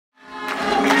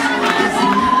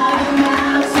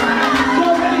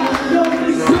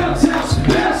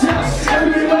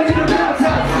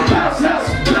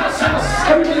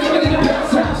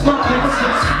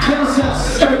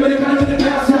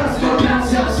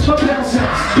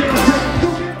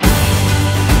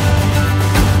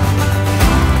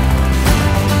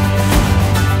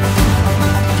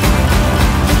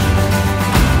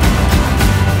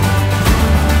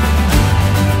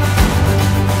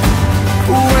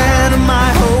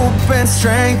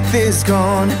strength is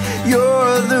gone,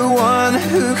 you're the one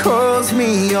who calls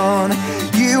me on.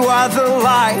 You are the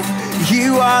life,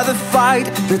 you are the fight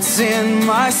that's in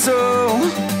my soul.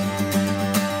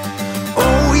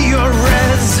 Oh, your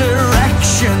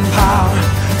resurrection power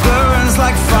burns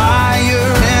like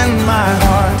fire in my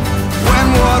heart. When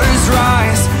waters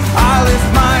rise, I lift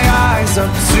my eyes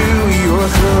up to your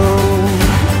throne.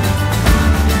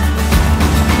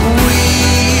 We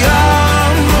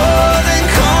are more than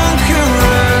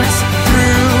conquerors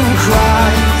through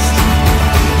Christ.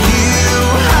 You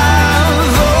have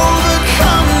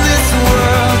overcome this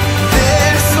world,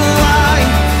 this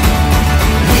life.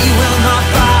 We will not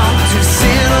bow to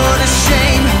sin or to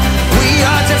shame. We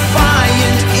are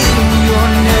defiant in your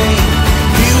name.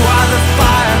 You are the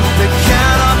fire that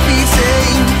cannot be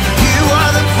tamed. You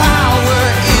are the power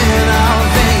in our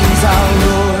veins, our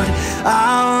Lord,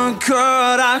 our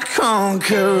God, our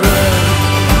conqueror.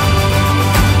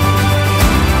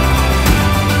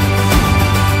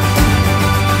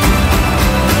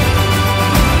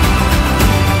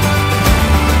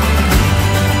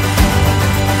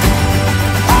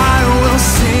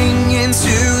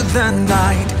 The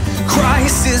night,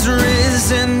 Christ is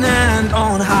risen and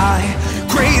on high.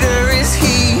 Greater is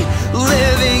he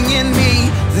living in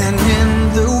me than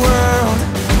in the world.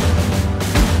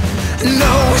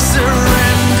 No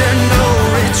surrender, no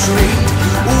retreat.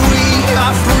 We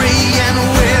are free and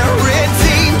we're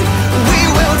redeemed. We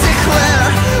will declare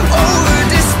over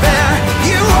despair,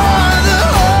 you are the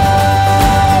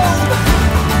hope.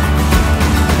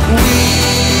 We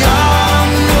are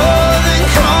more than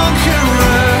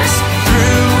conquerors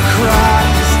through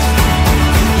Christ.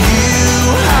 You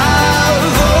have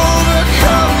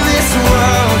overcome this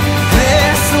world,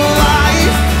 this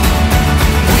life.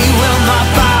 We will not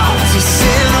bow to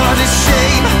sin or to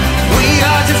shame. We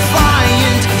are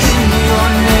defiant in your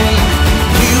name.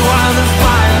 You are the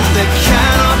fire that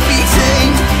cannot be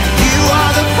tamed. You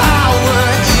are the power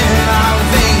in our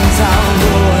veins, our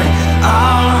Lord,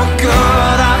 our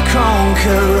God, our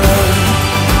conqueror.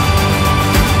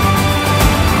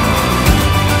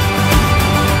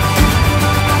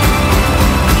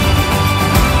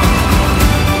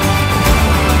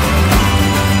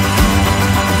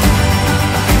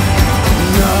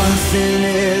 Nothing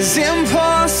is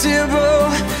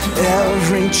impossible.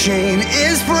 Every chain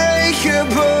is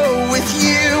breakable. With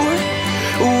you,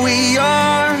 we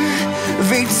are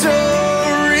victorious.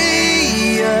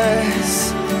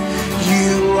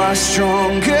 You are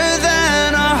stronger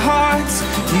than our hearts.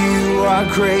 You are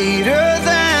greater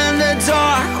than the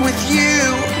dark. With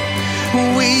you,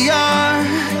 we are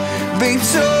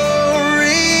victorious.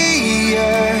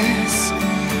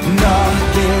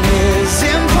 Nothing is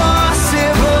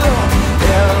impossible.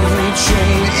 Every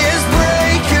chain is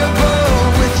breakable.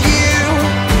 With you,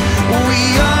 we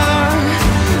are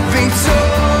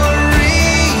victorious.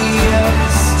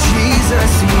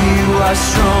 Jesus, you are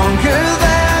stronger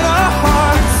than our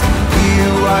hearts. You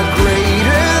are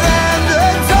greater than the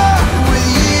dark. With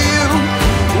you,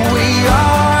 we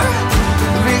are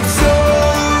victorious.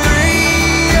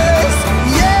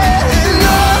 Yeah,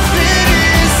 nothing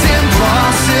is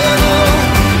impossible.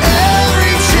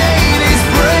 Every chain is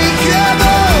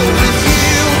breakable. With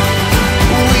you,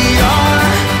 we are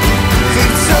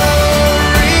victorious.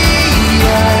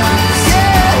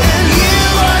 Yeah, you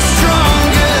are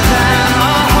stronger than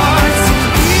our hearts.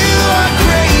 You are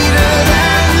greater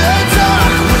than the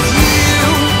dark. With you,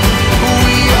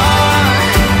 we are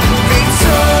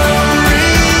victorious.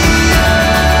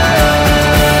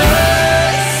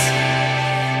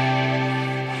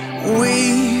 We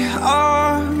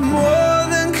are more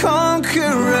than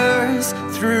conquerors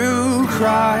through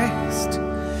Christ.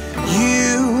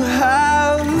 You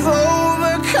have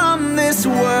overcome this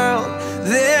world,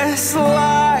 this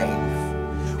life.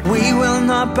 We will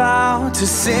not bow to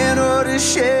sin or to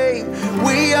shame.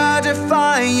 We are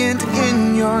defiant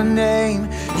in your name.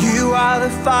 You are the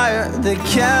fire that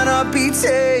cannot be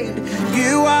tamed.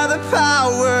 You are the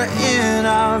power in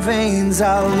our veins,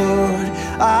 our Lord,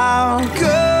 our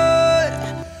God.